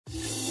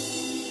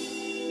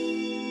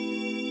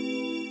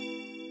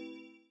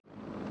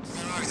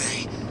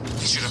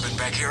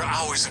back here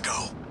hours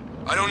ago.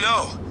 I don't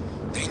know.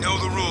 They know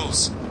the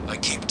rules. I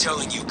keep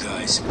telling you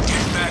guys,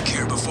 get back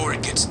here before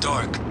it gets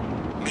dark.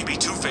 Maybe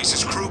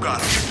Two-Face's crew got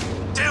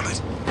him. Damn it!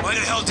 Why the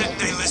hell didn't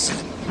they listen?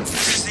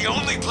 This is the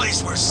only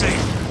place we're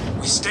safe.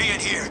 We stay in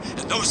here,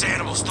 and those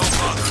animals don't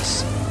bother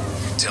us.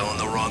 You're telling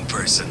the wrong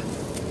person.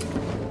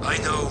 I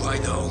know.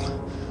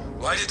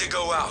 Why did they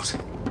go out?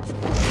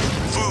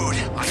 Food,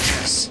 I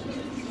guess.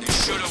 They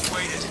should have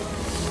waited.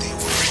 They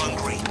were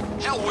hungry.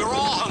 Hell, we're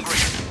all hungry.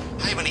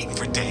 I haven't eaten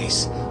for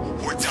days.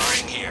 We're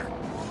dying here.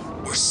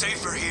 We're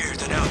safer here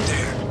than out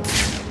there.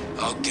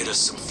 I'll get us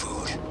some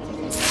food.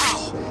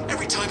 How?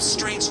 Every time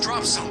Strange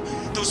drops some,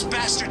 those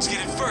bastards get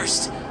it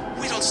first.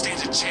 We don't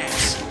stand a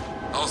chance.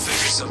 I'll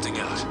figure something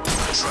out.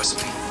 Trust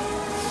me.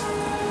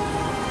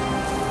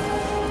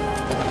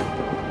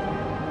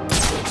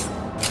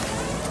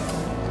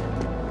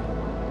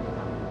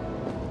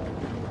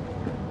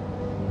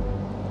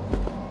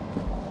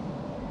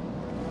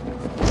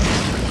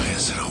 Why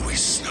is it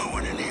always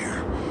snowing in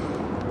here?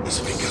 Is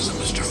it because of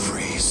Mr.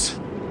 Freeze?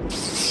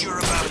 Sure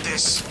about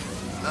this?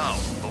 No,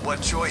 but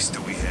what choice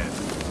do we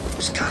have?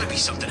 There's gotta be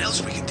something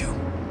else we can do.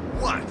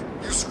 What?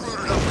 You screwed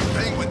it up with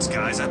penguins,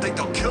 guys. I think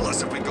they'll kill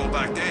us if we go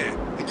back there.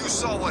 And you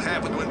saw what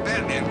happened when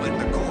Batman went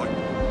to court.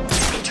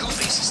 Maybe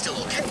Two-Face is still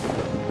okay.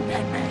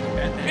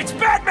 Batman. It's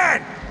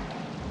Batman!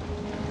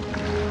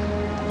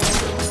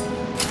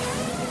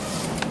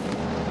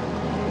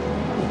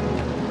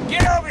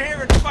 Get over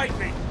here and fight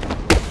me!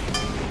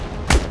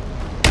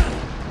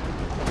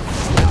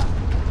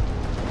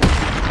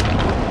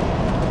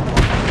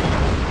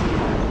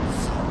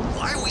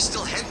 Why are we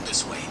still heading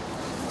this way?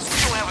 We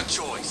don't have a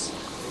choice.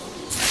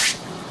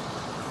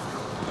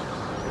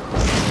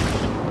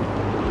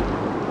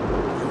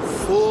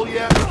 Fool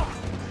yet?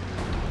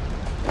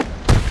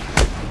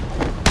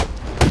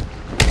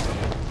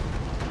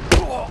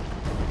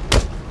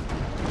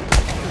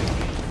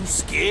 You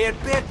scared,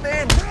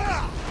 Batman?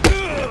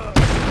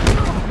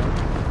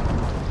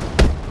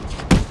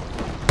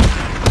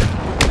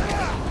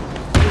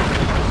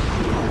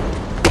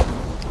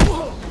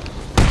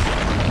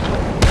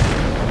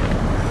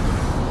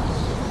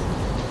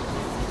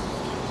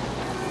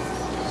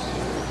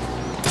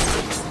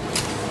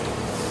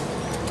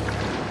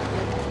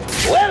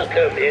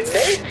 Welcome,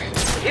 inmates.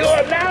 You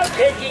are now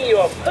taking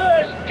your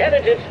first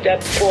tentative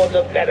step towards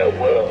a better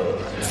world.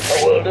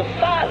 A world of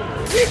fun,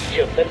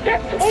 mischief, and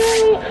deathful.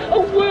 A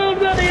world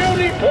where the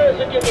only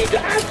person you need to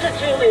answer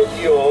to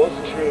is yours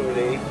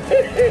truly.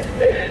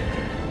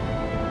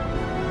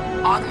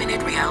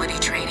 Augmented reality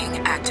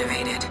training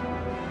activated.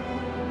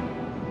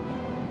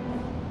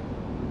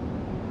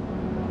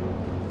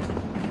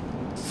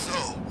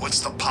 So, what's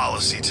the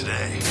policy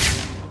today?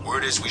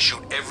 Word is we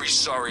shoot every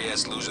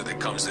sorry-ass loser that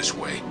comes this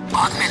way.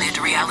 Augmented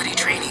reality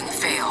training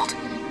failed.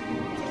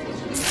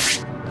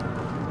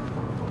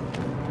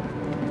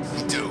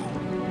 We do.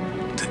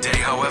 Today,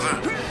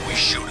 however, we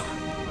shoot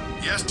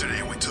them.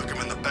 Yesterday, we took them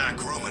in the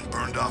back room and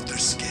burned off their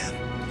skin.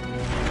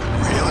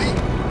 Really?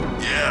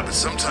 Yeah, but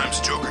sometimes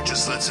Joker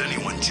just lets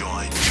anyone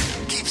join.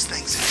 Keeps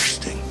things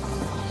interesting.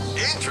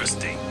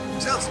 Interesting?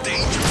 Sounds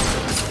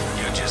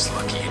dangerous. You're just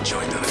lucky you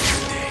joined on a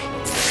good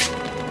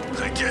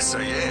day. I guess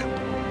I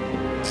am.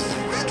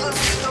 Riddler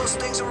leave those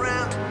things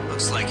around?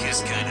 Looks like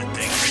his kind of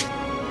thing.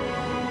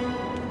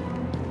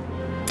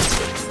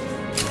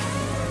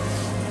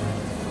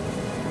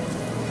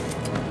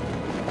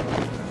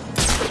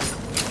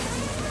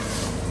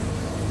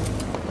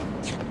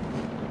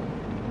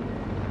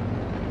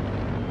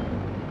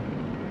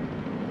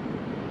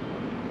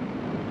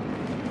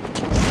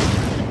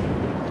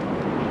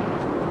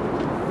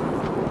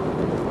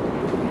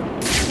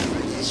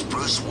 This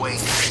Bruce Wayne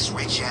got his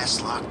rich ass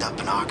locked up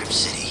in Arkham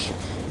City.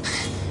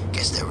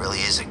 Guess there really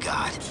is a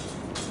god.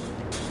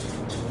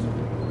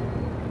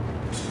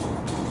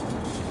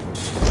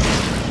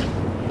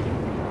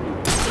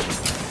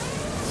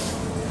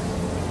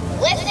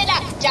 Listen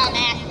up,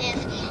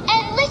 dumbasses,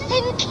 and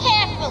listen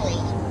carefully.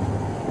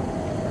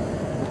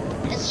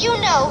 As you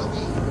know,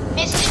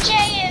 Mr. J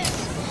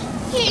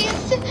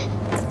he's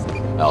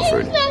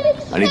Alfred,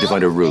 I need to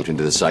find a route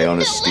into the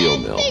Sionis steel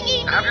mill.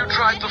 Have you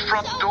tried the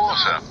front door,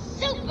 sir?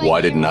 Why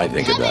didn't I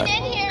think of that?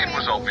 It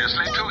was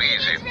obviously too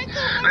easy.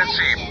 Let's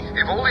see.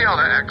 If all the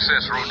other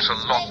access routes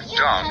are locked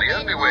down, the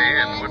only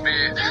way in would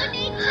be...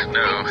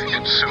 No,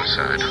 it's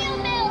suicide.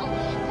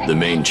 The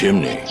main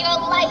chimney.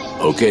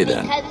 Okay,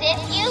 then. Because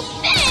if you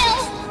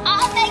fail,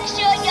 I'll make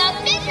sure your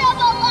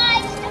miserable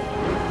lives...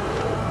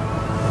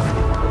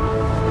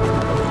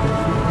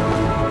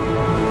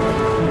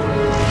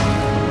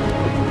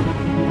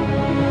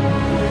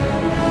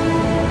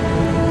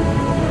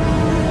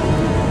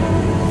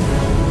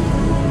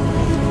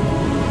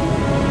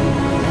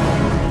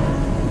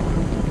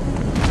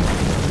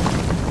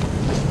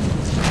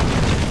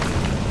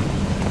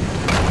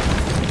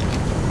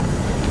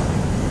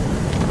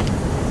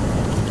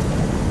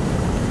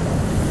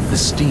 The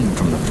steam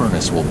from the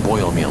furnace will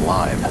boil me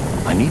alive.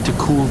 I need to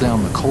cool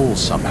down the coals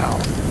somehow.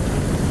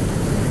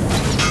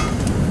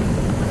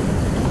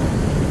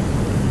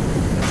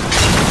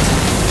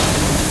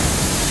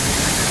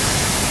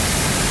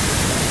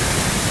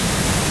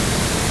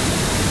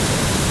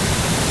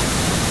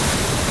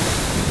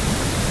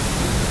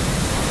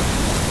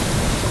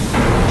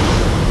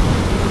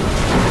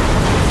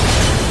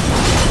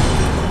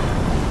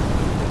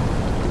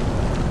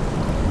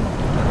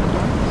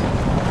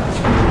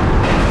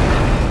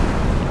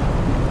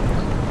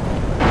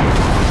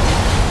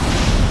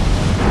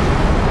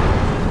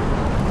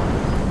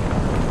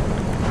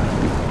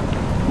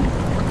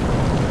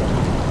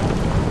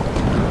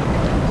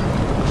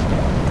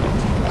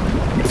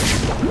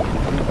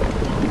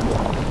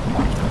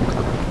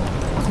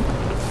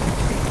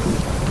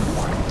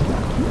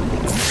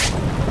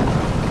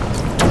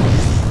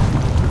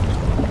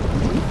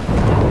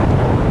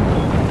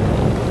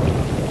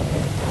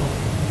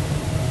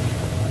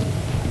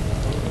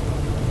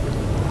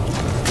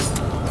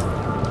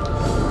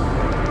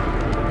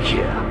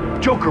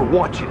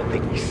 want you to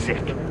think he's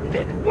sick.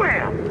 Then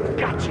wham!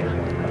 Gotcha!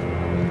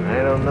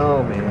 I don't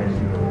know,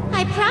 man.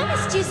 I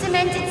promised you some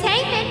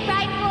entertainment,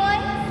 right,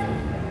 boys?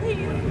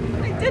 Please,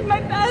 I did my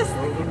best.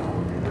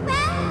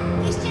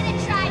 Well, you should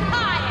have tried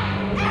harder.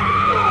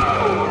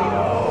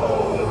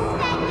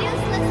 That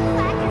useless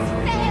plaque has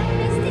failed,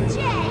 Mr. J.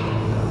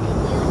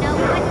 You know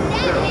what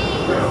that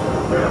means.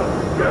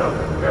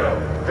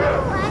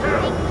 Oh, I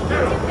think we can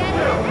do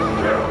better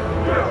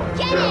than that.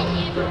 Get in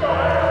here.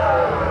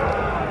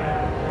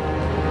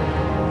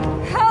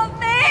 Help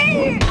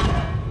me!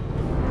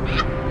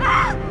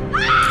 Stop!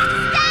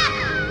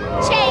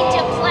 Change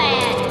of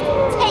plan.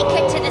 Take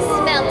her to the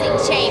smelting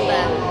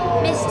chamber.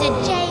 Mr.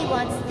 J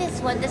wants this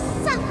one to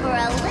suffer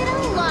a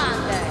little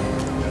longer.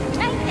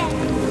 Right then.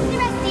 The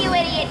rest of you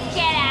idiots,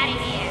 get out of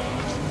here.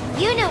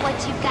 You know what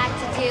you've got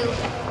to do.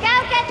 Go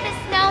get the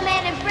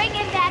snowman and bring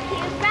him back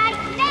here right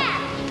now.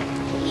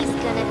 He's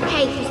gonna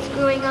pay for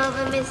screwing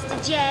over Mr.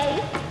 J.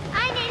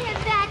 I need him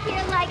back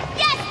here like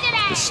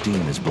yesterday. The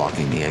steam is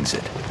blocking the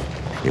exit.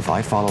 If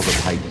I follow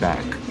the pipe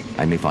back,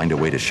 I may find a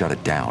way to shut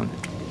it down.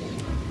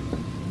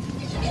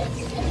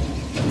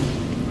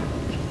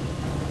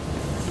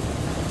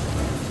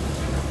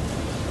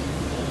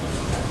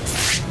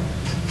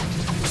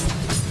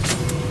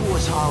 Who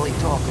was Holly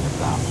talking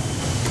about?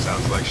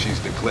 Sounds like she's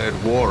declared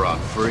war on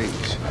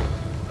Freeze.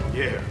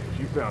 Yeah,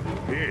 she found him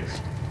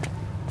pissed.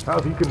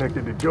 How's he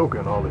connected to Joker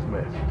and all this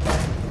mess?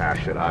 How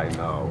should I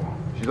know?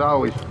 She's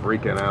always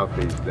freaking out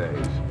these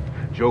days.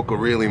 Joker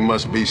really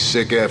must be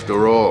sick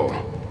after all.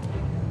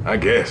 I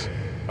guess.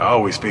 I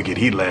always figured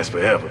he'd last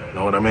forever,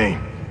 know what I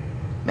mean?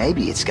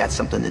 Maybe it's got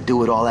something to do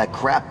with all that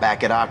crap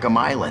back at Arkham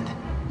Island.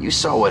 You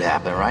saw what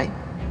happened, right?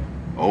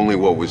 Only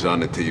what was on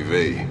the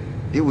TV.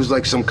 He was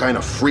like some kind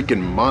of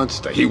freaking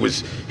monster. He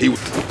was... It's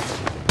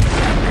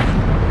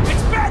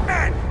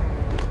Batman!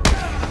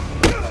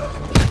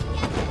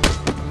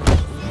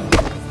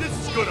 This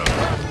is gonna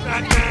hurt,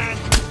 Batman!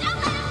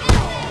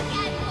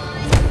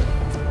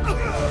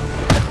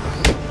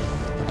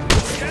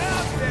 Get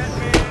out,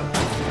 Batman!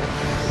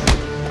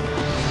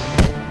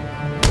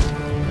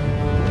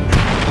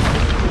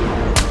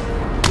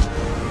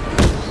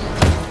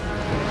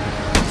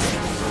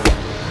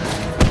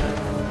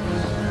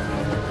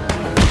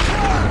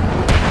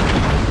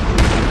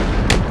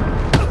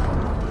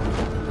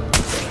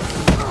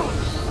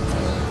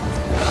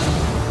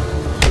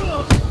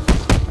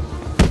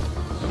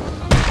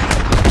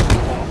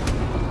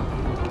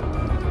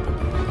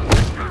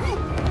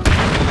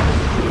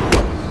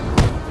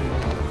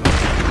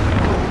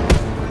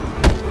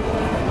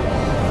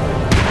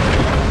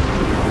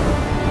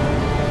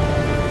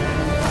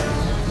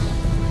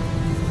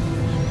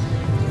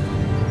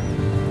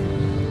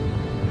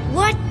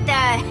 What the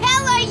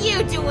hell are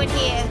you doing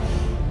here?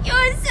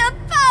 You're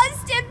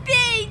supposed to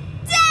be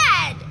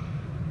dead!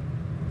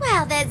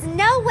 Well, there's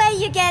no way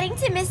you're getting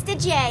to Mr.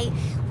 J.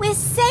 We're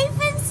safe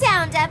and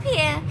sound up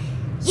here.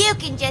 You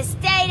can just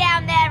stay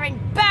down there and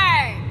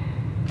burn!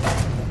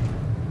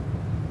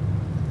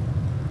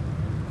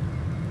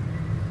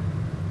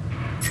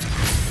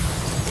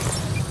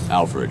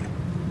 Alfred,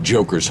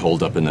 Joker's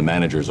holed up in the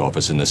manager's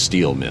office in the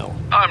steel mill.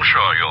 I'm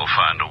sure you'll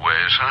find a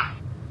way, sir.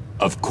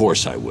 Of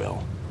course I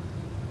will.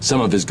 Some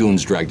of his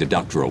goons dragged a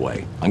doctor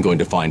away. I'm going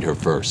to find her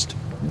first,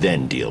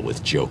 then deal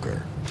with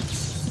Joker.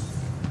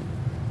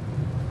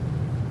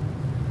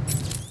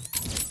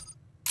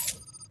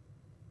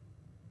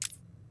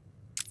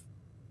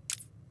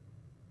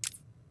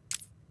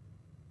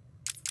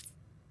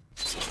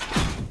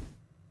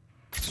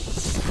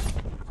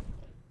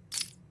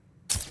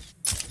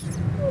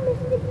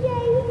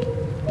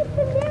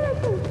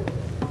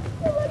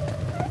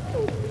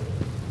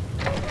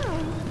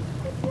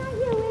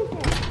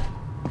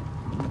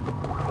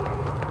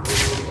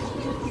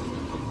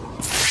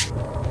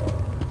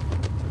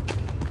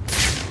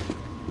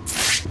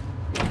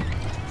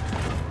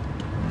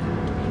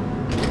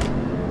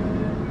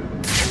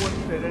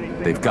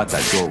 They've got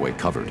that doorway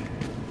covered.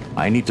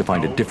 I need to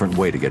find a different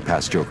way to get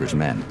past Joker's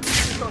men. I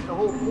thought the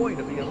whole point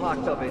of being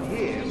locked up in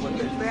here was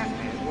that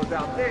Batman was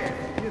out there.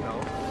 You know,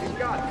 in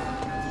Gotham.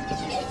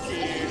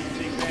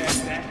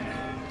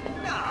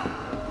 No,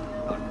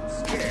 I'm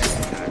scared.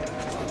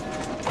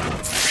 I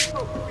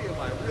feel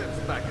my ribs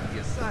back in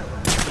the asylum.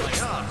 My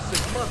arm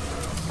 6 months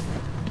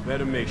ago.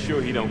 Better make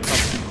sure he don't come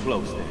too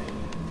close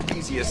then.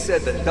 Easier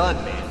said than done,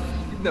 man.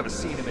 You've never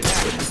seen him in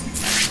action.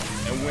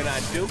 And when I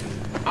do,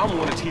 I'm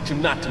gonna teach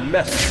him not to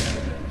mess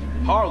with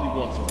me. Harley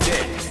wants him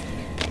dead.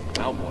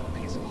 I want a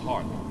piece of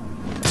Harley.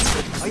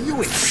 Are you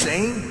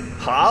insane?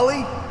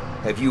 Holly?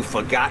 Have you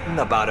forgotten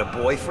about her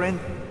boyfriend?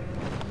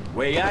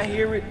 Way I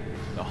hear it,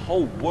 the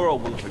whole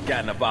world will have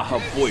forgotten about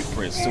her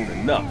boyfriend soon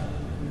enough.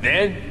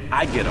 Then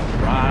I get a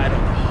ride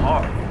on the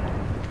Harley.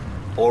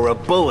 Or a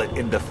bullet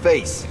in the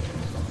face.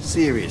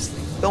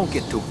 Seriously, don't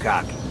get too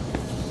cocky.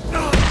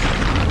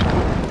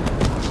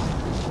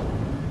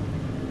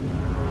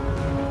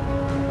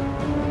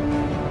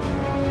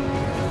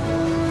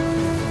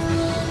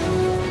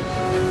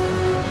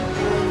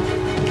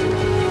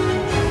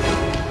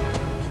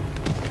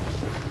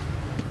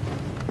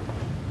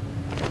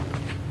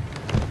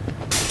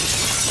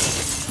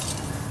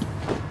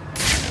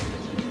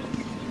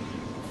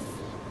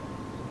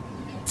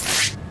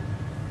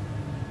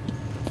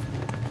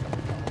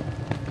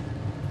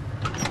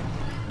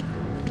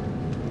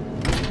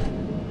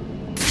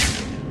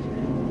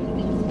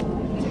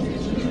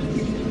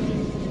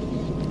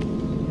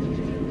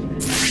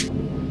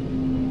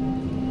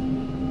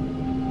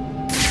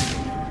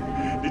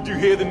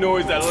 hear the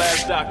noise that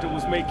last doctor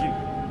was making?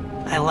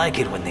 I like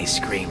it when they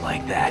scream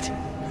like that.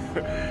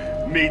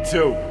 Me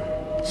too.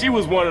 She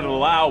was one of the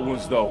loud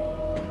ones, though.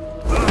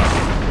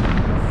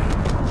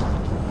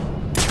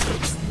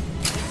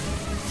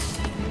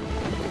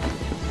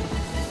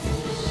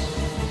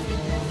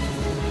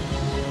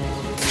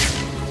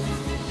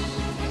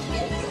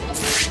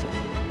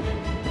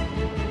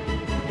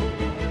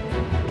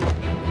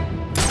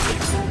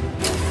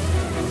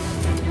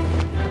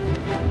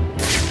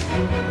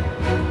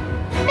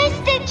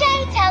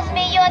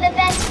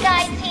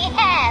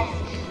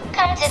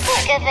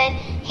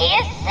 He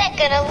is sick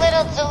and a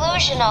little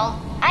delusional.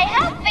 I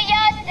hope for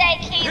your sake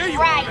he's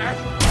right.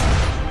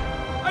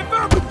 I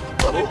found him!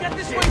 Let me get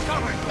this way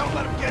covered! Don't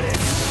let him get in!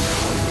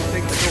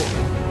 Take the door.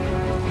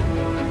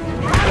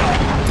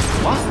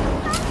 What?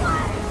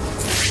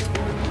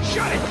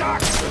 Shut it,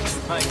 Doc!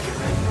 Thank you.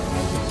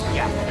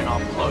 Yeah, and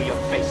I'll blow your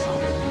face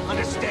off.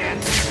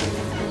 Understand?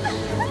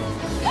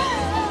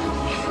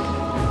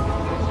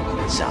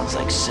 Sounds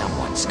like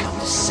someone's come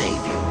to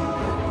save you.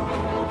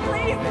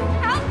 Please,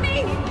 help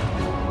me!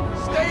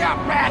 Stay up,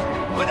 Matt!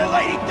 When the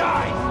lady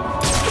dies!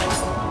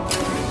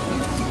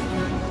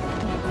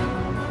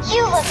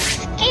 You look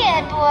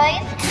scared,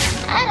 boys.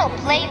 I don't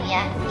blame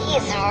ya.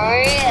 He's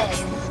really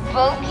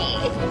spooky.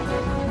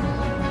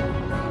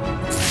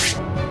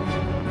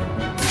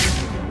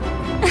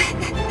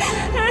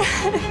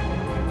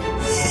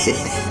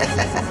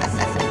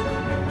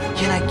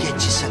 Can I get you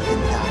something,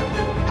 Doc?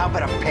 How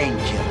about a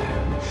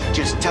painkiller?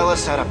 Just tell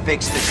us how to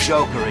fix the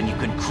Joker and you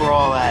can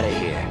crawl out of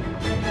here.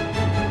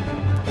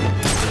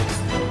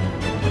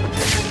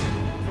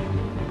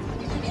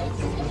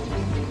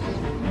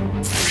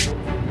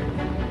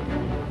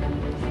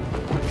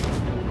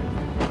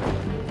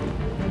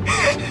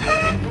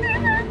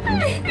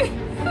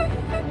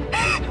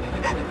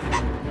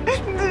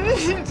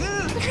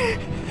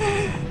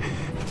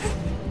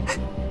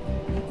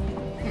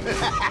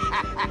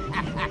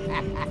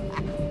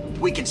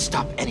 We can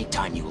stop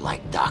anytime you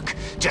like, Doc.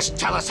 Just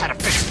tell us how to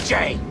fix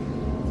Jay.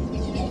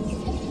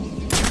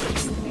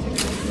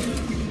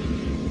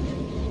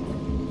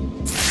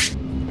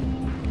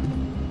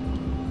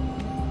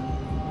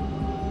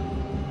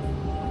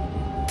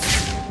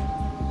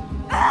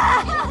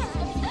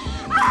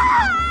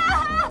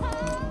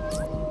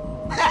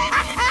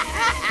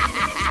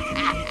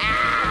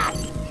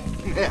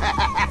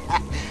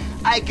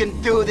 I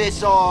can do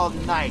this all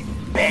night,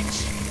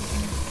 bitch.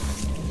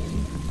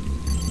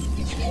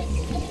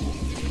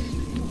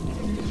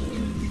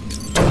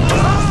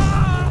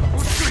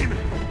 Who's screaming?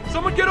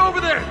 Someone get over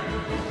there!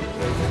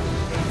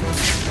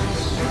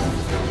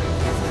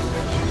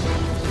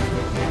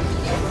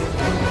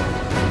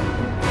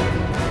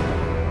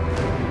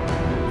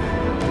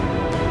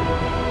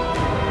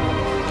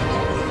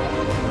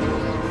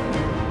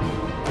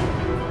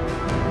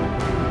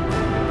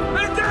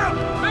 Man down!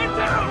 Man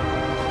down!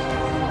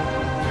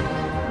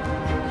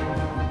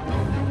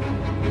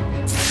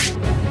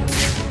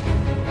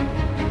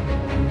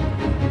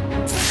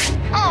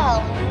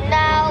 Oh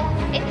no,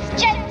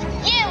 it's just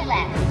you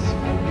left.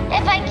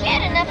 If I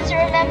cared enough to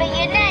remember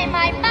your name,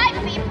 I might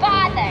be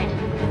bothered.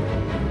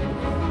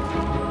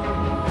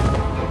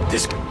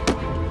 This...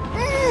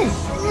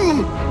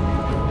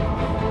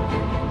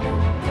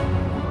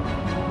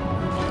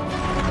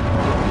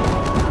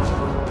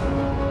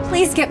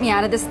 Please get me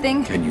out of this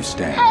thing. Can you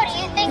stand? How do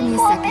you think Give me a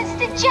poor second.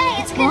 Mr. J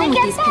is What's wrong gonna with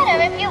get these better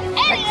people? if you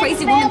That idiots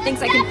crazy fail woman to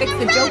thinks I can stop fix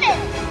the Joker. looting?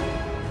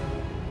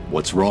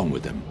 What's wrong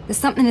with him? There's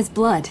something in his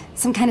blood.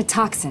 Some kind of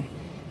toxin.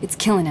 It's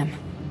killing him.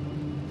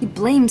 He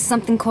blames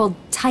something called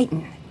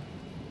Titan.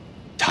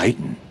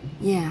 Titan?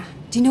 Yeah.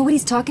 Do you know what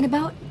he's talking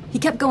about? He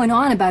kept going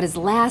on about his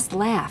last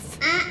laugh.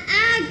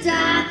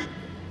 Doc.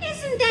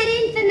 Isn't that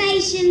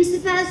information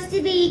supposed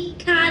to be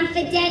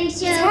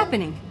confidential? What's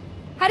happening?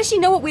 How does she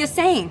know what we're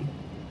saying?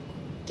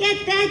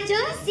 Get that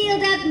door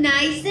sealed up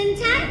nice and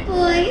tight,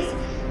 boys.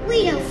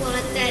 We don't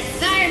want that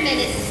fireman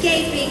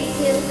escaping,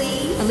 do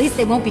we? At least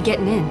they won't be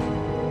getting in.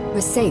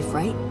 We're safe,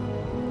 right?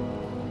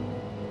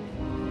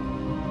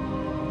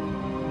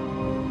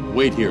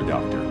 Wait here,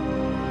 Doctor.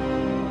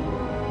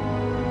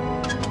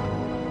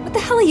 What the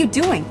hell are you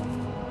doing?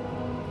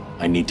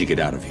 I need to get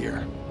out of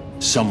here.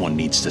 Someone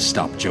needs to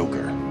stop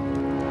Joker.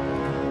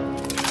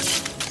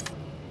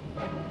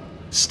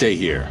 Stay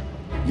here.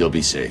 You'll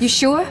be safe. You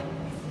sure?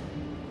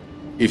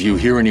 If you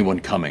hear anyone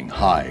coming,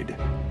 hide.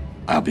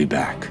 I'll be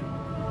back.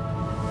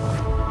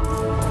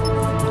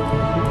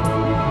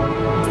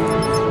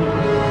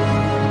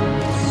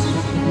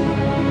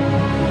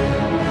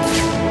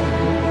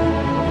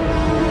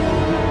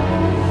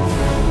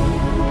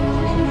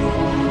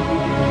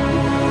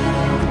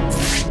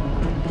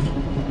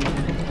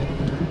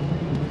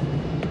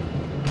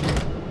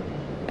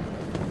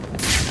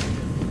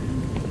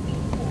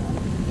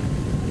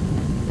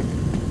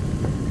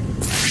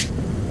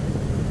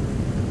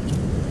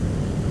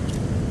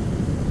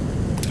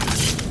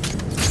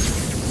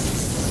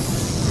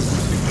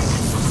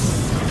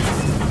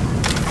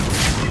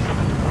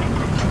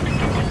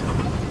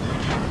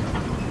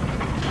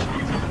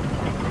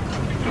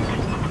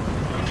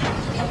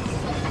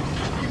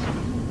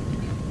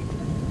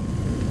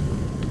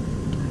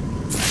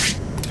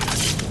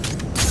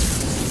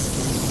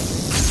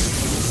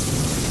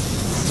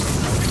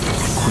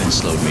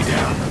 Batman slowed me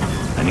down.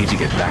 I need to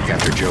get back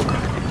after Joker.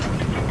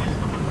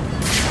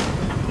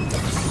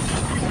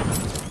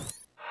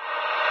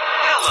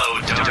 Hello,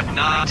 Dark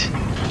Knight.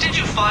 Did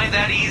you find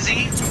that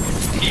easy?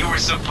 You were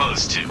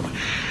supposed to.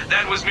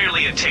 That was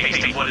merely a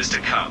taste of what is to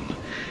come.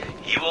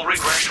 You will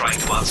regret trying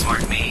to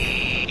outsmart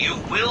me. You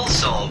will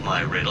solve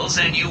my riddles,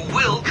 and you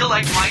will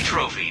collect my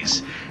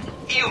trophies.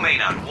 You may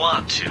not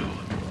want to,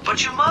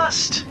 but you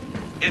must.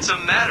 It's a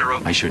matter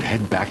of... I should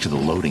head back to the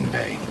loading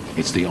bay.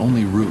 It's the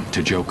only route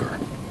to Joker.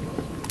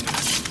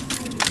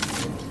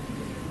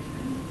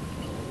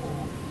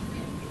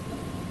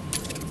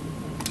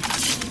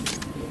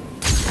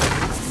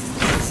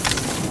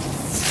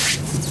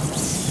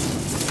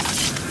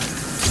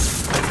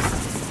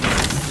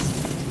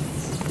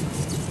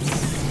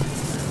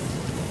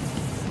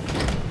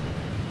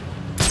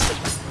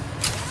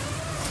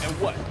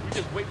 What? We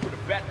just wait for the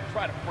bat to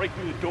try to break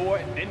through the door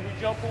and then we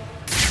jump him?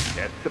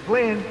 That's the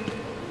plan.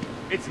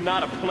 It's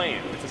not a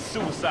plan. It's a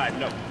suicide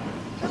note.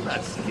 I'm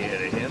not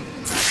scared of him.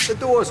 The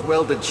door's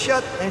welded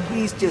shut, and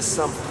he's just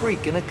some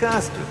freak in a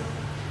costume.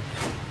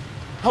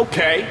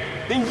 Okay,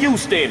 then you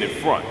stand in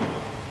front.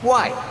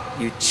 Why,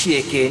 you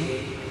chicken?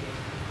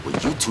 Will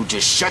you two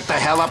just shut the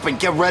hell up and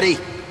get ready?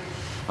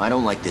 I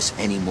don't like this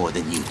any more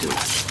than you do.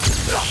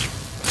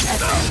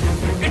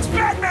 It's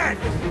Batman!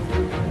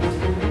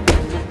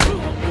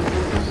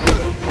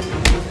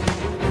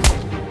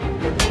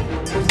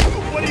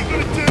 What are you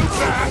gonna do,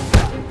 Bat?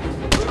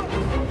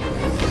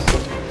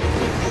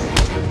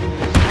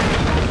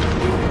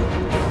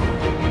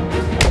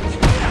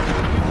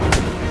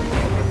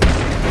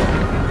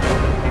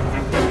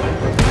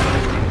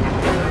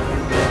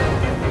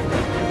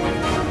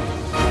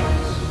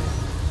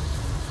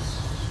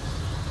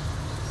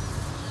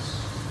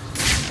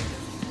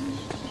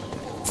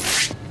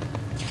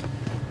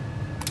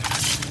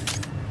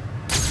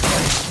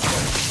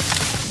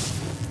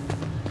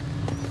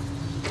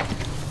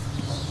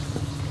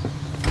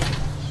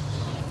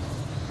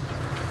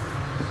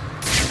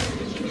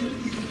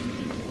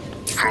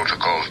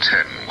 Protocol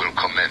 10 will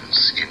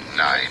commence in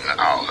 9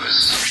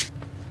 hours.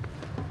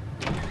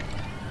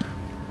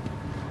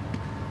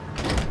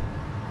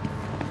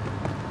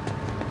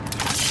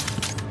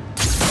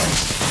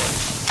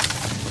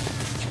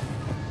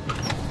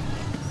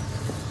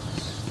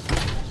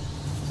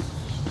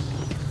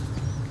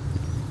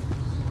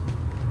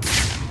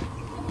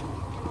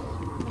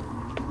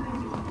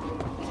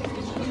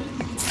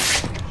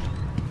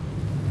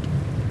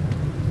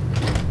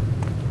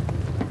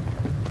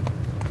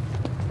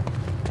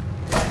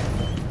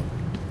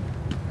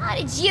 How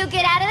did you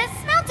get out of the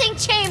smelting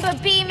chamber,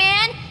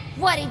 B-Man?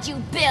 What did you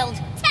build?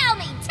 Tell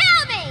me,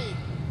 tell me!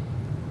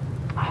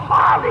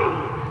 Harley,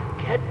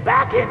 get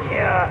back in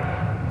here.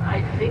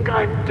 I think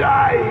I'm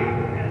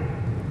dying.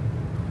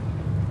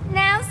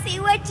 Now see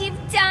what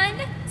you've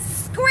done?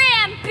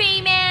 Scram,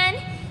 B-Man!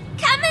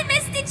 Coming,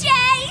 Mr. J!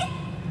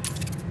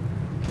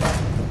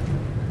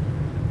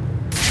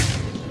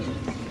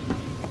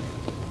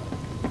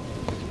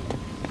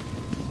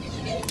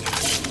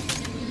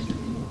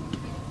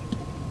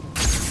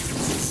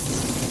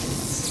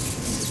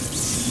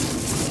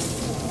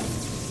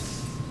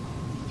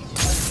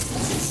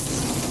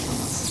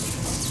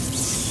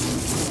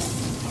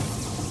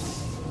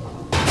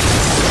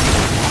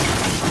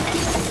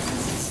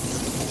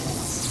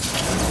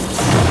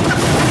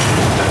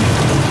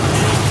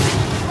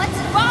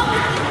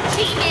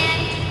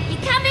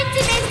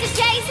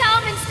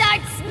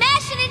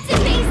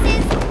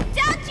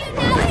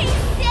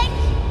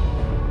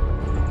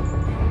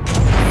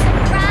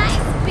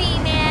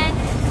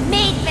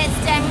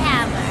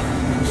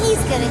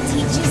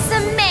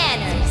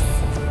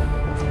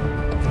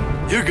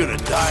 You're gonna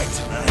die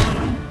tonight.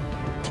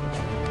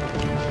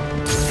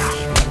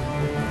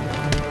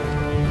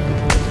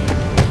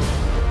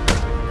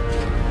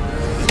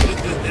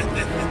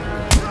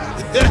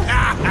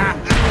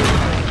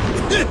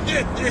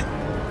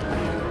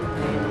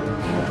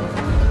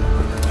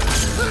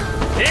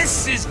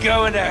 This is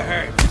going to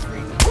hurt.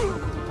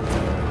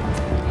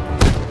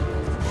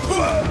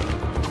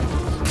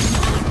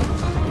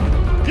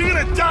 You're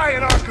gonna die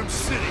in Arkham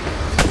City.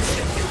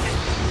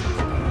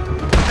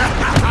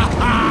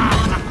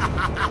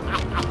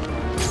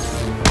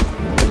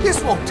 This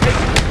won't take it.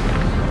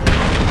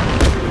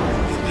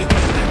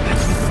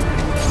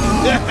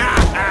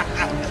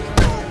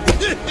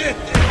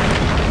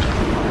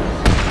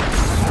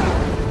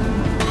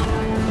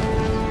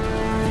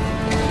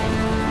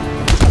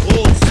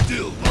 Hold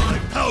still while I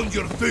pound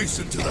your face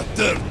into the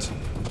dirt.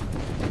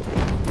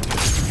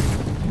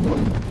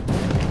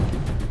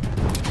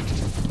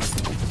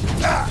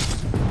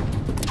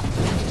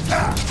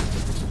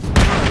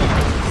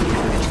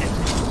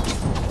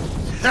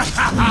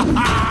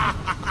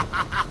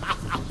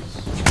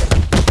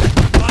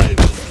 I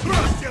will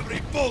crush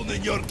every bone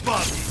in your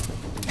body.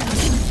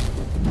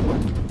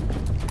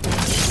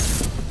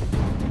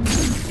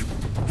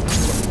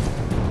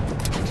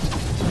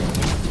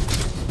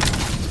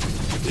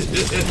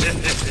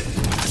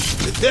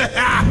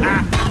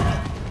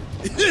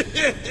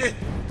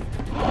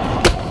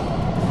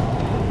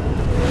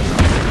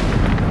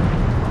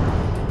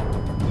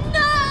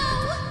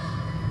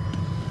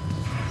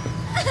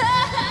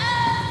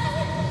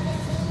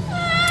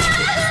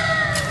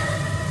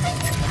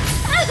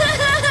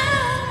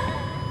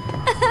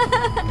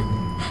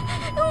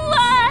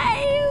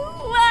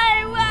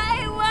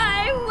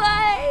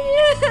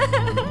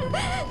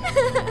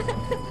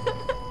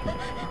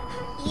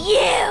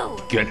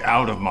 Get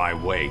out of my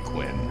way,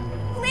 Quinn.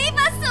 Leave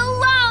us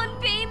alone,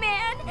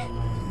 B-Man!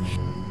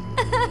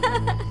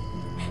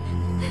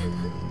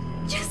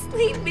 Just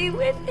leave me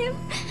with him.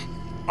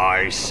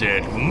 I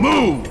said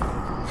move!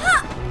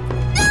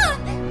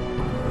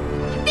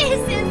 This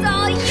is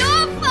all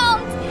your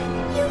fault!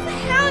 You've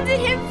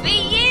hounded him for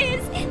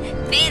years,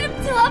 beat him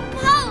to a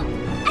pulp,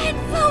 and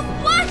for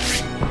what?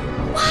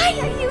 Why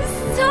are you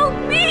so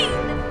mean?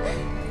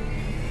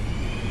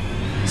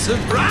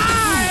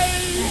 Surprise!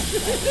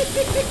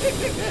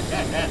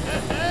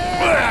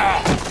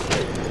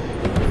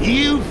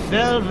 You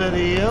fell for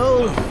the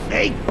old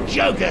fake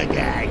Joker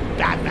gag,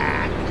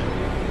 Batman!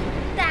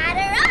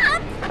 Batter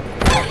up!